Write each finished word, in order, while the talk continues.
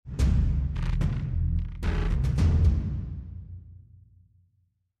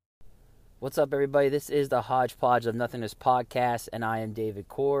What's up, everybody? This is the Hodgepodge of Nothingness podcast, and I am David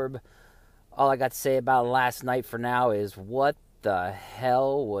Corob. All I got to say about last night for now is, what the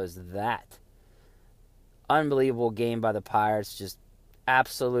hell was that? Unbelievable game by the Pirates. Just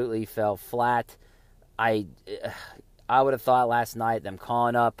absolutely fell flat. I would have thought last night them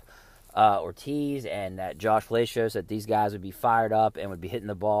calling up Ortiz and that Josh Palacios, that these guys would be fired up and would be hitting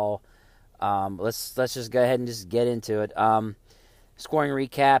the ball. Let's just go ahead and just get into it. Scoring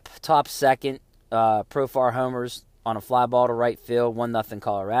recap: top second, Profar homers on a fly ball to right field, 1-0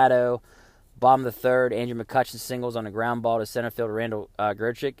 Colorado. Bottom of the third, Andrew McCutchen singles on a ground ball to center field, Randall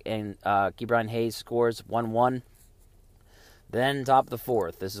Grichuk, and Ke'Bryan Hayes scores 1-1. Then top of the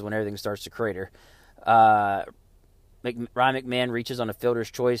fourth, this is when everything starts to crater. Ryan McMahon reaches on a fielder's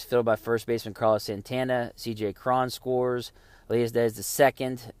choice, fielded by first baseman Carlos Santana. C.J. Cron scores. Elias Diaz the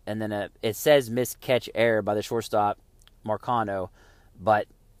second, and then it says missed catch error by the shortstop Marcano, but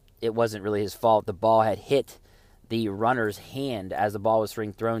it wasn't really his fault. The ball had hit the runner's hand as the ball was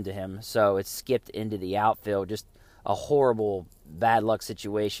being thrown to him, so it skipped into the outfield. Just a horrible bad luck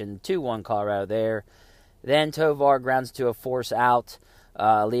situation. 2-1 Colorado there. Then Tovar grounds to a force out.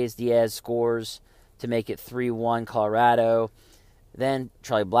 Elias Diaz scores to make it 3-1 Colorado. Then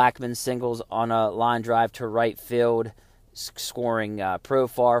Charlie Blackmon singles on a line drive to right field, scoring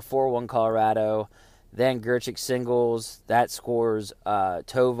Profar, 4-1 Colorado. Then Grichuk singles, that scores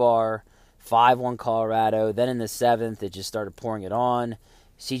Tovar, 5-1 Colorado. Then in the seventh, it just started pouring it on.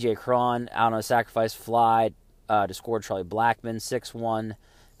 C.J. Cron out on a sacrifice fly to score Charlie Blackmon, 6-1.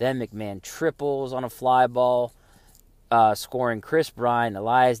 Then McMahon triples on a fly ball, scoring Chris Bryant.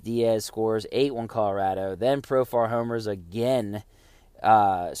 Elias Diaz scores, 8-1 Colorado. Then Profar homers again,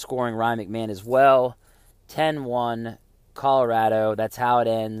 scoring Ryan McMahon as well, 10-1 Colorado. That's how it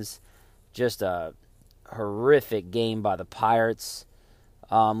ends. Just a horrific game by the Pirates.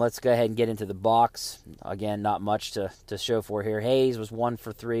 Let's go ahead and get into the box. Again, not much to show for here. Hayes was 1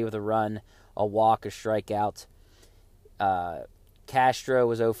 for 3 with a run, a walk, a strikeout. Castro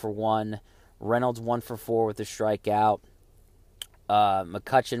was 0 for 1. Reynolds 1 for 4 with a strikeout.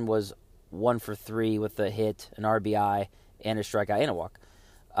 McCutchen was 1 for 3 with a hit, an RBI, and a strikeout and a walk.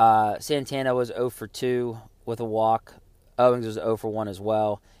 Santana was 0 for 2 with a walk. Owings was 0 for 1 as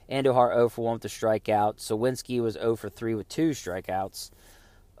well. Andujar 0 for 1 with a strikeout. Sawinski was 0 for 3 with 2 strikeouts.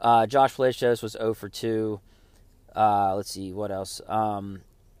 Josh Palacios was 0 for 2. Let's see, what else? Connor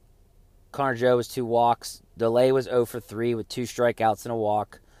Joe was 2 walks. DeLay was 0 for 3 with 2 strikeouts and a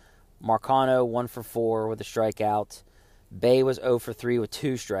walk. Marcano 1 for 4 with a strikeout. Bay was 0 for 3 with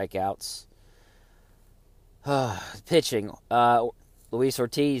 2 strikeouts. Pitching. Luis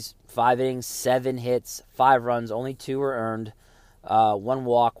Ortiz, 5 innings, 7 hits, 5 runs, only 2 were earned. 1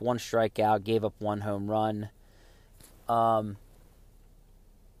 walk, 1 strikeout, gave up 1 home run.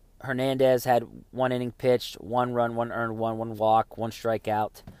 Hernandez had 1 inning pitched, 1 run, 1 earned, 1 walk, 1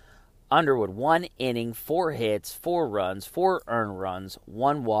 strikeout. Underwood, 1 inning, 4 hits, 4 runs, 4 earned runs,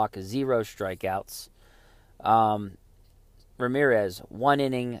 1 walk, 0 strikeouts. Ramirez, 1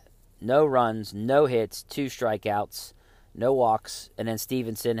 inning, no runs, no hits, 2 strikeouts, no walks. And then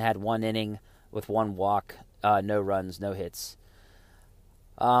Stevenson had 1 inning with 1 walk, no runs, no hits.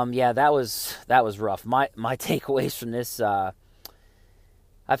 That was rough. My takeaways from this, I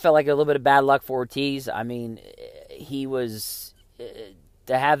felt like a little bit of bad luck for Ortiz. I mean, he was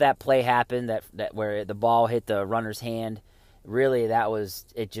to have that play happen that where the ball hit the runner's hand. Really,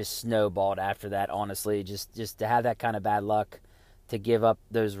 it just snowballed after that. Honestly, just to have that kind of bad luck, to give up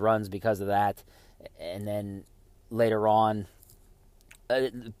those runs because of that, and then later on,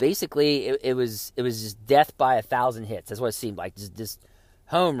 basically it was just death by 1,000 hits. That's what it seemed like. Just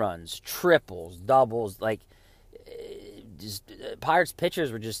home runs, triples, doubles, Pirates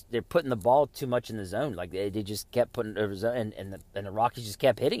pitchers they're putting the ball too much in the zone. Like they just kept putting it over the zone, and the Rockies just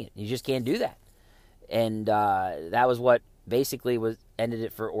kept hitting it. You just can't do that. And that was what basically ended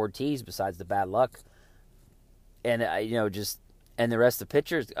it for Ortiz, besides the bad luck. And and the rest of the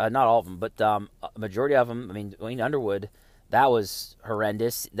pitchers, not all of them, but majority of them. I mean Underwood, that was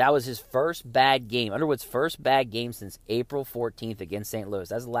horrendous. That was his first bad game. Underwood's first bad game since April 14th against St. Louis.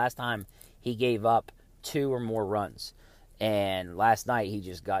 That's the last time he gave up 2 or more runs. And last night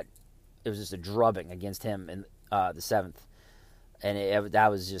it was just a drubbing against him in the 7th. And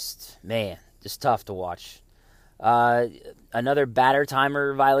that was just tough to watch. Another batter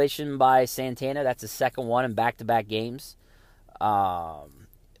timer violation by Santana. That's the second one in back-to-back games.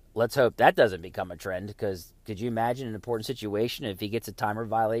 Let's hope that doesn't become a trend, because could you imagine an important situation if he gets a timer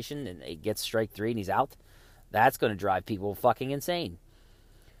violation and he gets strike 3 and he's out? That's going to drive people fucking insane.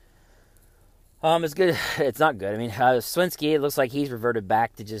 It's good. It's not good. I mean, Sawinski, it looks like he's reverted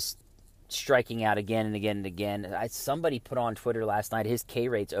back to just striking out again and again and again. Somebody put on Twitter last night his K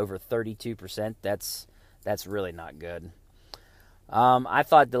rate's over 32%. That's really not good. I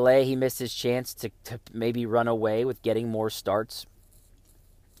thought DeLay, he missed his chance to maybe run away with getting more starts.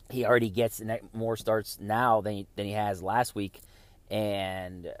 He already gets more starts now than he has last week.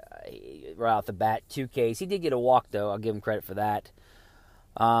 And right off the bat, 2 Ks. He did get a walk, though. I'll give him credit for that.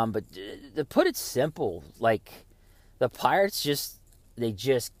 But to put it simple, like, the Pirates they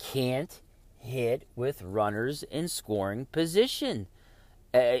just can't hit with runners in scoring position.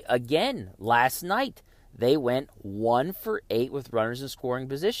 Again, last night, they went 1 for 8 with runners in scoring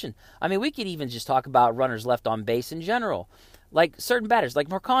position. I mean, we could even just talk about runners left on base in general. Like certain batters, like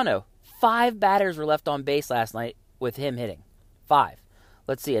Marcano. 5 batters were left on base last night with him hitting. 5.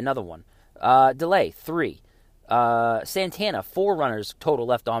 Let's see, another one. DeLay, 3. Santana, 4 runners total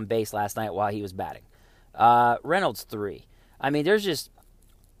left on base last night while he was batting. Reynolds, 3. I mean, there's just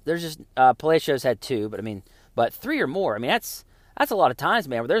Palacios had 2, but 3 or more. I mean, that's a lot of times,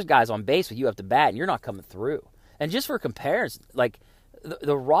 man, where there's guys on base with you have to bat and you're not coming through. And just for comparison, like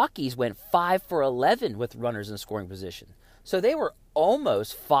the Rockies went 5 for 11 with runners in scoring position. So they were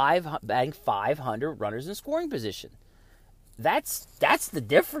almost batting 500 runners in scoring position. That's the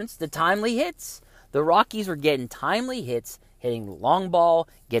difference, the timely hits. The Rockies were getting timely hits, hitting long ball,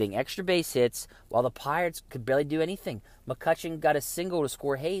 getting extra base hits, while the Pirates could barely do anything. McCutchen got a single to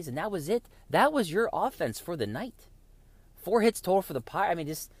score Hayes, and that was it. That was your offense for the night. 4 hits total for the Pirates. I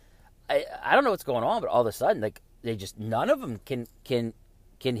mean, I don't know what's going on, but all of a sudden, like, none of them can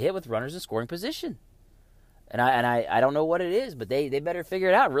hit with runners in scoring position. And I don't know what it is, but they better figure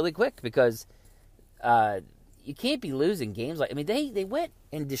it out really quick, because you can't be losing games like. I mean, they went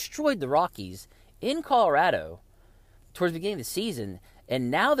and destroyed the Rockies in Colorado towards the beginning of the season, and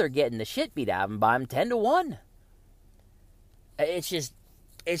now they're getting the shit beat out of them by them 10-1. It's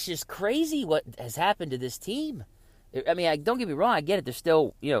just crazy what has happened to this team. I mean, don't get me wrong, I get it. They're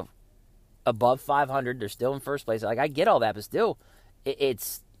still, above 500. They're still in first place. Like, I get all that, but still,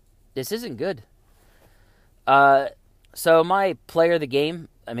 this isn't good. So my player of the game,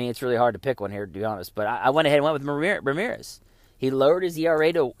 I mean, it's really hard to pick one here, to be honest, but I went ahead and went with Ramirez. He lowered his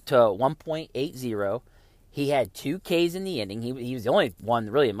ERA to 1.80. He had 2 Ks in the inning. He was the only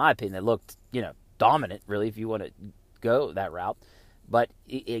one, really, in my opinion, that looked, dominant, really, if you want to go that route. But,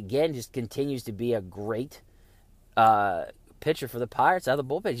 again, just continues to be a great pitcher for the Pirates out of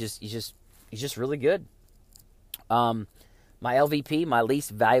the bullpen. He's just really good. My LVP, my least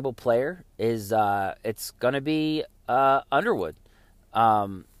valuable player, is it's going to be Underwood.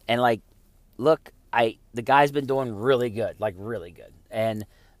 And, like, look, the guy's been doing really good, like really good.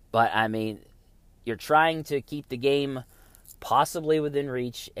 But I mean, you're trying to keep the game possibly within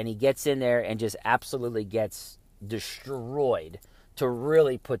reach, and he gets in there and just absolutely gets destroyed to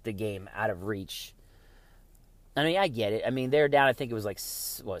really put the game out of reach. I mean, I get it. I mean, they're down, I think it was like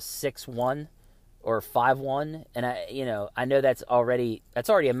 6-1 or 5-1, and I know that's already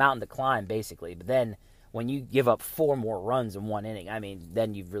a mountain to climb, basically. But then when you give up 4 more runs in 1 inning, I mean,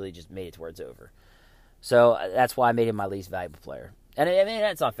 then you've really just made it to where it's over. So that's why I made him my least valuable player. And I mean,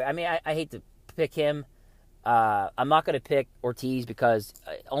 that's not fair. I mean, I hate to pick him. I'm not going to pick Ortiz because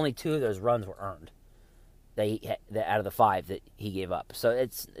only 2 of those runs were earned. Out of the 5 that he gave up. So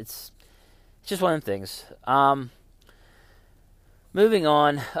it's just one of them things. Moving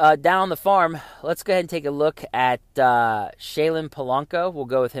on, down on the farm, let's go ahead and take a look at Shalin Polanco. We'll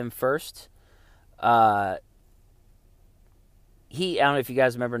go with him first. I don't know if you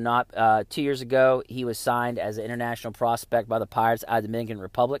guys remember or not, 2 years ago, he was signed as an international prospect by the Pirates out of the Dominican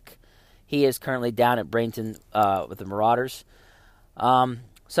Republic. He is currently down at Bradenton with the Marauders.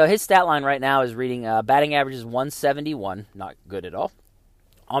 So his stat line right now is reading batting average is 171, not good at all.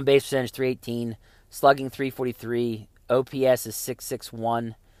 On base percentage 318, slugging 343, OPS is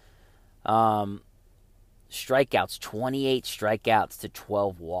 661. Strikeouts, 28 strikeouts to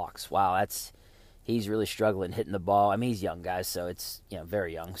 12 walks. Wow, he's really struggling hitting the ball. I mean, he's young, guys, so it's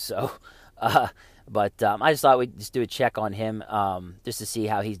very young. So, but I just thought we'd just do a check on him just to see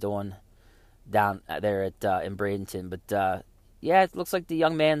how he's doing down there in Bradenton. But yeah, it looks like the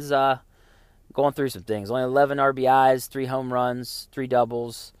young man's going through some things. Only 11 RBIs, 3 home runs, 3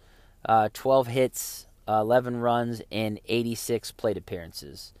 doubles, 12 hits, 11 runs, and 86 plate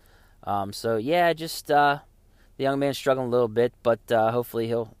appearances. So yeah, just the young man's struggling a little bit, but hopefully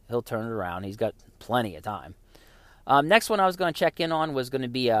he'll turn it around. He's got plenty of time. Next one I was going to check in on was going to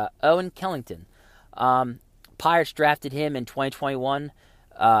be Owen Kellington. Pirates drafted him in 2021.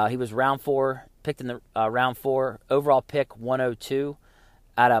 He was picked in the round 4, overall pick 102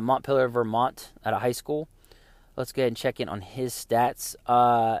 out of Montpelier, Vermont, at a high school. Let's go ahead and check in on his stats.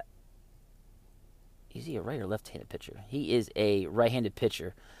 Is he a right or left-handed pitcher? He is a right-handed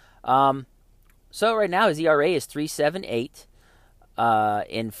pitcher. So right now his ERA is 3.78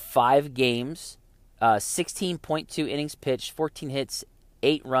 in 5 games, 16.2 innings pitched, 14 hits,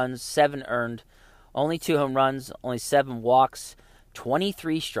 8 runs, 7 earned, only 2 home runs, only 7 walks,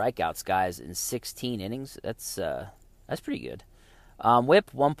 23 strikeouts, guys, in 16 innings. That's pretty good.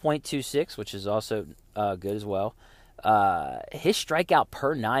 WHIP 1.26, which is also good as well. His strikeout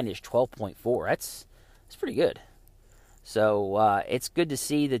per 9 is 12.4. That's pretty good. So it's good to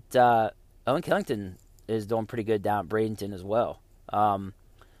see that Owen Kellington is doing pretty good down at Bradenton as well.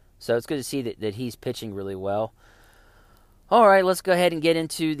 So it's good to see that he's pitching really well. All right, let's go ahead and get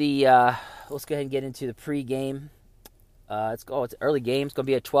into the pregame. It's early game. It's going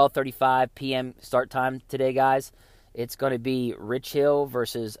to be at 12:35 p.m. start time today, guys. It's going to be Rich Hill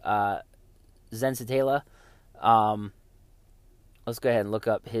versus Zensatela. Let's go ahead and look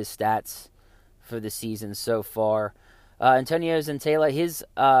up his stats for the season so far. Antonio Zentela,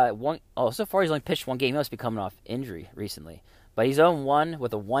 so far he's only pitched 1 game. He must be coming off injury recently. But he's 0-1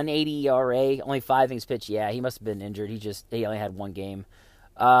 with a 1.80 ERA, only 5 innings pitched. Yeah, he must have been injured. He only had 1 game.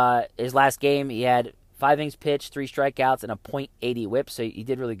 His last game, he had 5 innings pitched, 3 strikeouts, and a .80 WHIP, so he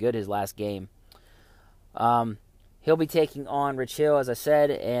did really good his last game. He'll be taking on Rich Hill, as I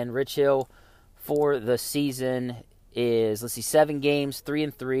said, and Rich Hill for the season is, 7 games,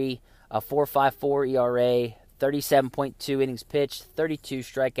 3-3, a 4.54 ERA, 37.2 innings pitched, 32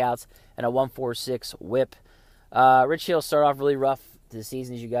 strikeouts, and a 1.46 WHIP. Rich Hill started off really rough this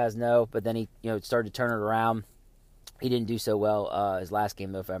season, as you guys know, but then he started to turn it around. He didn't do so well his last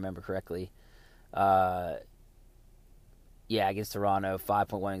game, though, if I remember correctly. Against Toronto,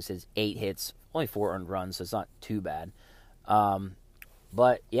 5.1 innings, 8 hits, only 4 earned runs, so it's not too bad.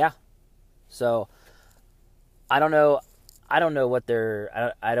 But yeah, so I don't know what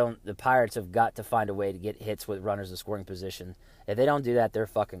the Pirates have got to find a way to get hits with runners in scoring position. If they don't do that, they're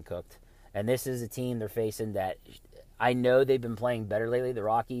fucking cooked. And this is a team they're facing that I know they've been playing better lately, the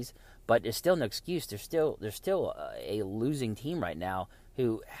Rockies, but there's still no excuse. They're still a losing team right now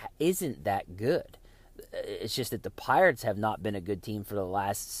who isn't that good. It's just that the Pirates have not been a good team for the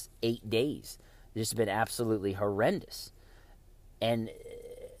last 8 days. They've just been absolutely horrendous. And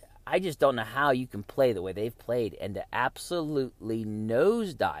I just don't know how you can play the way they've played, and to absolutely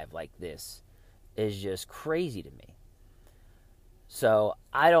nosedive like this is just crazy to me. So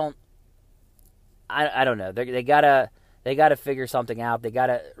I don't know. They gotta figure something out. They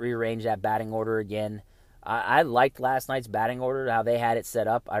gotta rearrange that batting order again. I liked last night's batting order, how they had it set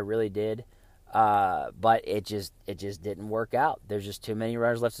up. I really did. But it just didn't work out. There's just too many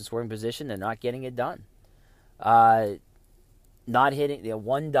runners left in scoring position. They're not getting it done. Not hitting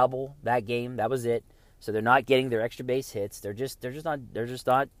 1 double that game. That was it. So they're not getting their extra base hits. They're just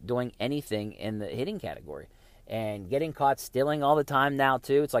not doing anything in the hitting category, and getting caught stealing all the time now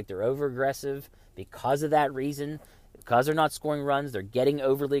too. It's like they're over aggressive because of that reason. Because they're not scoring runs, they're getting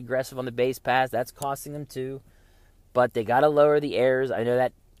overly aggressive on the base pass. That's costing them too. But they got to lower the errors. I know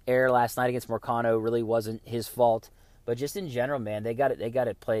that error last night against Marcano really wasn't his fault, but just in general, man, they got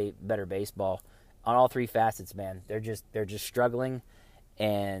to play better baseball on all 3 facets, man. They're just struggling,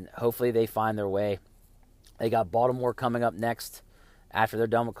 and hopefully they find their way. They got Baltimore coming up next after they're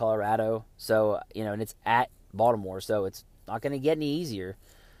done with Colorado. So, and it's at Baltimore, so it's not going to get any easier.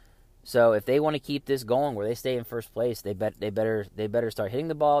 So if they want to keep this going where they stay in first place, they better start hitting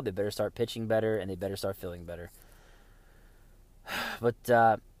the ball, they better start pitching better, and they better start feeling better.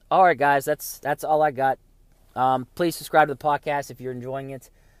 But all right, guys, that's all I got. Please subscribe to the podcast if you're enjoying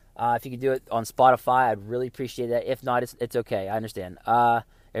it. If you could do it on Spotify, I'd really appreciate that. If not, it's okay. I understand.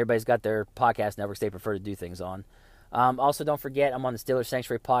 Everybody's got their podcast networks they prefer to do things on. Also, don't forget, I'm on the Steelers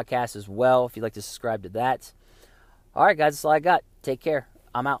Sanctuary podcast as well, if you'd like to subscribe to that. All right, guys, that's all I got. Take care.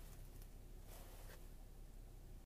 I'm out.